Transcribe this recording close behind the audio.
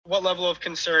what level of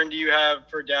concern do you have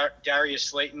for Darius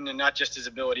Slayton, and not just his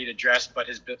ability to dress, but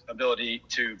his ability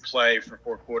to play for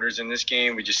 4 quarters in this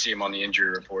game? We just see him on the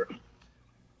injury report.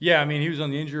 Yeah, I mean, he was on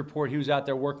the injury report. He was out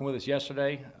there working with us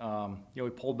yesterday. He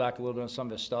pulled back a little bit on some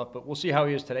of his stuff, but we'll see how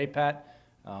he is today, Pat.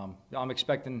 I'm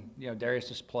expecting, Darius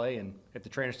to play, and if the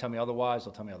trainers tell me otherwise,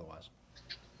 they'll tell me otherwise.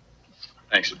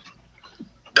 Thanks.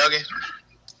 Dougie?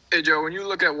 Hey, Joe, when you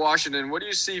look at Washington, what do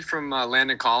you see from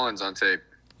Landon Collins on tape?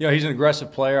 He's an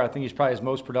aggressive player. I think he's probably his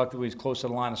most productive when he's close to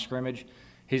the line of scrimmage.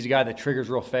 He's a guy that triggers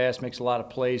real fast, makes a lot of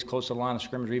plays close to the line of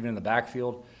scrimmage or even in the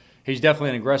backfield. He's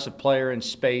definitely an aggressive player in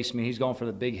space. I mean, he's going for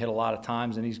the big hit a lot of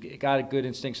times, and he's got good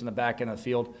instincts in the back end of the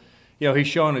field. He's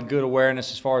showing a good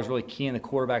awareness as far as really keying the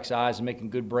quarterback's eyes and making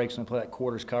good breaks when they play that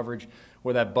quarters coverage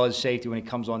or that buzz safety when he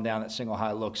comes on down that single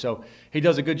high look. So he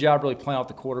does a good job really playing off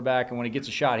the quarterback, and when he gets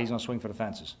a shot, he's going to swing for the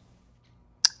fences.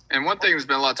 And one thing there's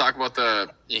been a lot of talk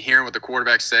about hearing what the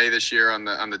quarterbacks say this year on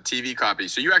the TV copy.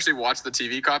 So you actually watch the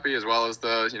TV copy as well as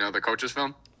the coaches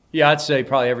film? Yeah, I'd say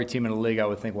probably every team in the league I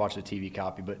would think watch the TV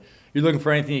copy. But you're looking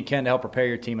for anything you can to help prepare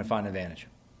your team and find an advantage.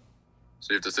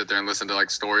 So you have to sit there and listen to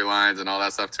storylines and all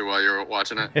that stuff too while you're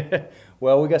watching it?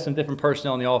 Well, we got some different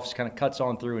personnel in the office, kind of cuts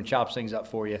on through and chops things up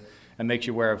for you and makes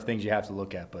you aware of things you have to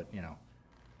look at. But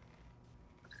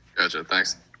Gotcha.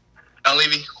 Thanks. Al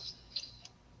Levy?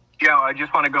 Joe, I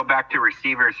just want to go back to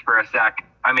receivers for a sec.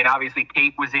 I mean, obviously,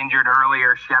 Tate was injured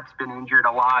earlier. Shep's been injured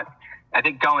a lot. I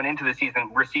think going into the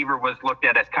season, receiver was looked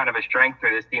at as kind of a strength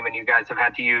for this team, and you guys have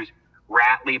had to use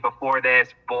Ratley before this,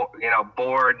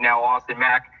 Board, now Austin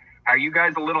Mack. Are you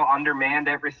guys a little undermanned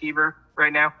at receiver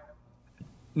right now?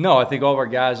 No, I think all of our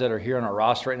guys that are here on our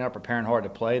roster right now are preparing hard to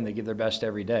play, and they give their best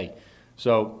every day.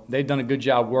 So they've done a good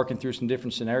job working through some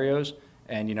different scenarios,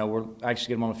 and, we're actually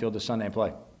get them on the field this Sunday and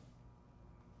play.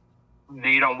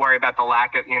 You don't worry about the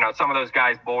lack of, some of those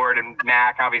guys, Board and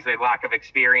Mack, obviously lack of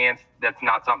experience. That's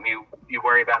not something you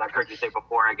worry about. I've heard you say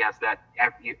before, I guess, that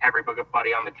everybody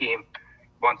on the team,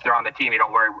 once they're on the team, you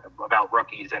don't worry about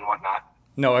rookies and whatnot.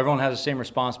 No, everyone has the same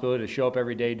responsibility to show up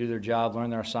every day, do their job, learn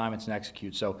their assignments, and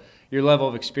execute. So your level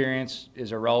of experience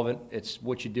is irrelevant. It's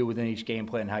what you do within each game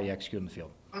plan and how you execute on the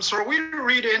field. So are we to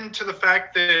read into the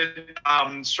fact that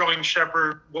Sterling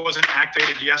Shepard wasn't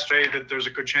activated yesterday, that there's a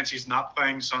good chance he's not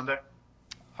playing Sunday?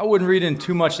 I wouldn't read in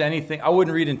too much to anything. I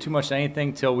wouldn't read in too much to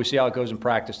anything till we see how it goes in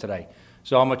practice today.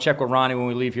 So I'm going to check with Ronnie when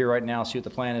we leave here right now, see what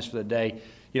the plan is for the day.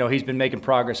 He's been making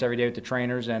progress every day with the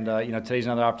trainers, and, today's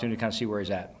another opportunity to kind of see where he's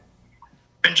at.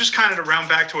 And just kind of to round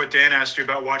back to what Dan asked you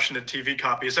about watching the TV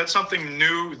copy, is that something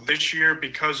new this year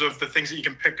because of the things that you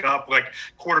can pick up, like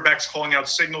quarterbacks calling out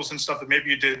signals and stuff that maybe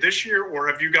you did this year? Or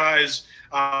have you guys,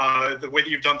 the way that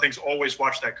you've done things, always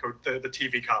watched the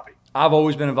TV copy? I've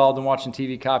always been involved in watching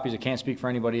TV copies. I can't speak for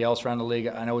anybody else around the league.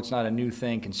 I know it's not a new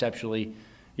thing conceptually,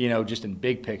 just in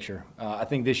big picture. I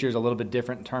think this year's a little bit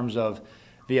different in terms of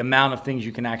the amount of things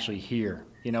you can actually hear.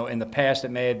 In the past, it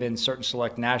may have been certain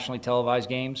select nationally televised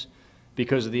games,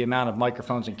 because of the amount of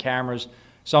microphones and cameras.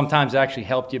 Sometimes it actually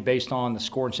helped you based on the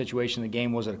score and situation of the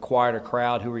game. Was it a quieter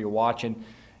crowd? Who were you watching?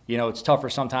 It's tougher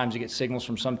sometimes to get signals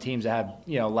from some teams that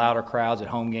have, louder crowds at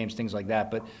home games, things like that.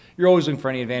 But you're always looking for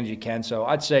any advantage you can. So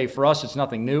I'd say for us, it's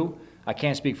nothing new. I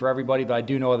can't speak for everybody, but I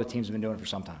do know other teams have been doing it for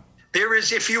some time. There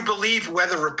is, if you believe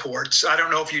weather reports, I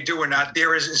don't know if you do or not,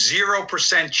 there is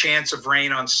 0% chance of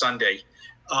rain on Sunday.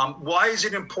 Why is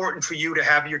it important for you to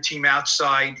have your team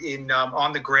outside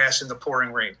on the grass in the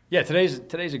pouring rain? Yeah, today's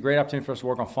a great opportunity for us to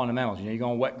work on fundamentals. You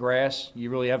go on wet grass, you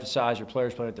really emphasize your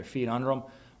players playing with their feet under them.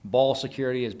 Ball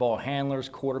security as ball handlers,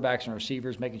 quarterbacks and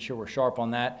receivers, making sure we're sharp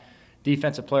on that.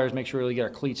 Defensive players, make sure we really get our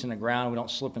cleats in the ground. We don't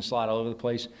slip and slide all over the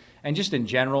place. And just in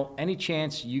general, any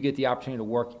chance you get the opportunity to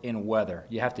work in weather,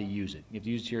 you have to use it. You have to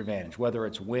use it to your advantage, whether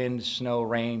it's wind, snow,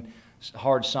 rain,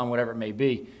 hard sun, whatever it may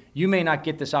be. You may not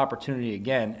get this opportunity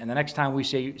again, and the next time we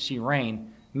see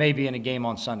rain may be in a game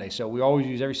on Sunday. So we always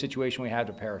use every situation we have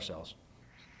to prepare ourselves.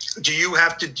 Do you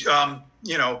have to,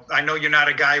 I know you're not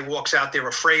a guy who walks out there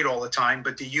afraid all the time,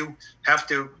 but do you have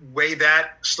to weigh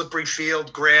that slippery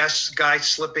field, grass, guys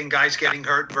slipping, guys getting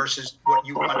hurt versus what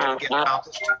you want to get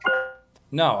accomplished?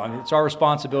 No, I mean, it's our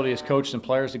responsibility as coaches and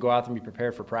players to go out there and be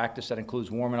prepared for practice. That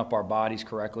includes warming up our bodies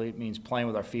correctly. It means playing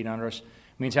with our feet under us.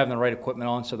 It means having the right equipment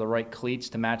on, so the right cleats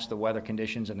to match the weather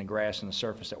conditions and the grass and the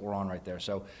surface that we're on right there.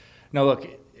 So, no, look,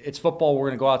 it's football. We're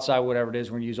going to go outside, whatever it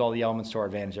is. We're going to use all the elements to our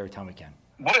advantage every time we can.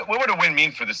 What would a win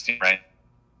mean for this team, right?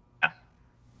 I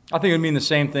think it would mean the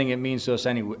same thing it means to us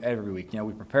every week.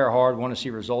 We prepare hard, want to see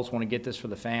results, want to get this for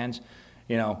the fans.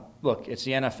 Look, it's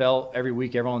the NFL. Every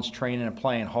week everyone's training and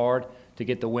playing hard to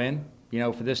get the win.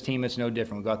 For this team, it's no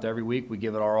different. We go out there every week. We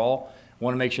give it our all.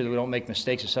 Want to make sure that we don't make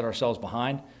mistakes to set ourselves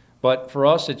behind. But for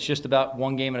us, it's just about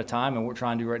one game at a time, and what we're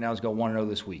trying to do right now is go 1-0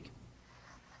 this week.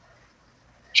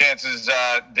 Chances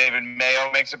David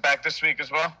Mayo makes it back this week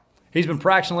as well? He's been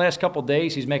practicing the last couple of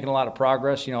days. He's making a lot of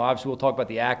progress. Obviously we'll talk about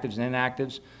the actives and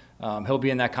inactives. He'll be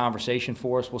in that conversation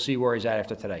for us. We'll see where he's at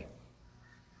after today.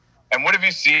 And what have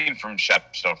you seen from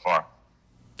Shep so far?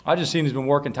 I just seen he's been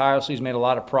working tirelessly. He's made a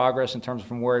lot of progress in terms of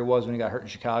from where he was when he got hurt in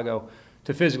Chicago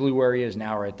to physically where he is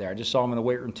now right there. I just saw him in the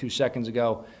weight room 2 seconds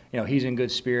ago. He's in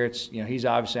good spirits. He's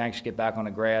obviously anxious to get back on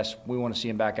the grass. We want to see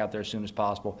him back out there as soon as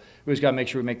possible. We just got to make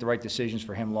sure we make the right decisions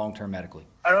for him long-term medically.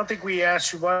 I don't think we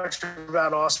asked you much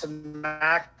about Austin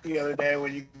Mack the other day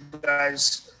when you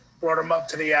guys brought him up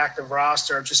to the active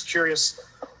roster. I'm just curious,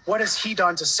 what has he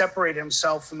done to separate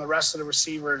himself from the rest of the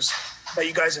receivers that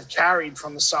you guys have carried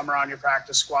from the summer on your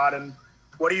practice squad? And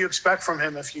what do you expect from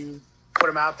him if you put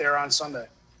him out there on Sunday?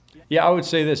 Yeah, I would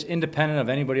say this, independent of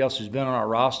anybody else who's been on our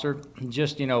roster,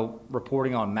 just,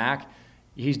 reporting on Mac,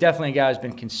 he's definitely a guy who's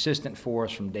been consistent for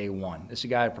us from day one. This is a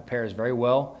guy who prepares very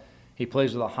well. He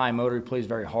plays with a high motor. He plays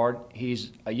very hard.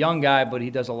 He's a young guy, but he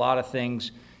does a lot of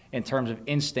things in terms of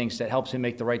instincts that helps him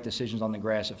make the right decisions on the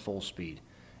grass at full speed.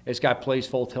 This guy plays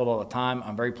full tilt all the time.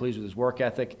 I'm very pleased with his work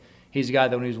ethic. He's a guy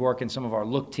that when he was working some of our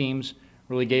look teams,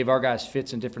 really gave our guys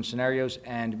fits in different scenarios,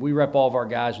 and we rep all of our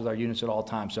guys with our units at all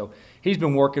times. So he's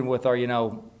been working with our,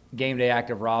 game day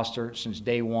active roster since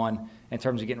day one in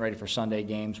terms of getting ready for Sunday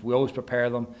games. We always prepare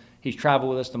them. He's traveled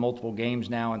with us to multiple games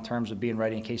now in terms of being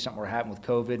ready in case something were to happen with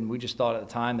COVID, and we just thought at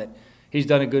the time that he's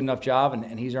done a good enough job,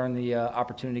 and he's earned the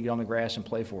opportunity to get on the grass and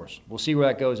play for us. We'll see where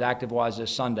that goes active-wise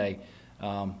this Sunday,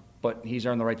 but he's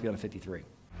earned the right to be on the 53.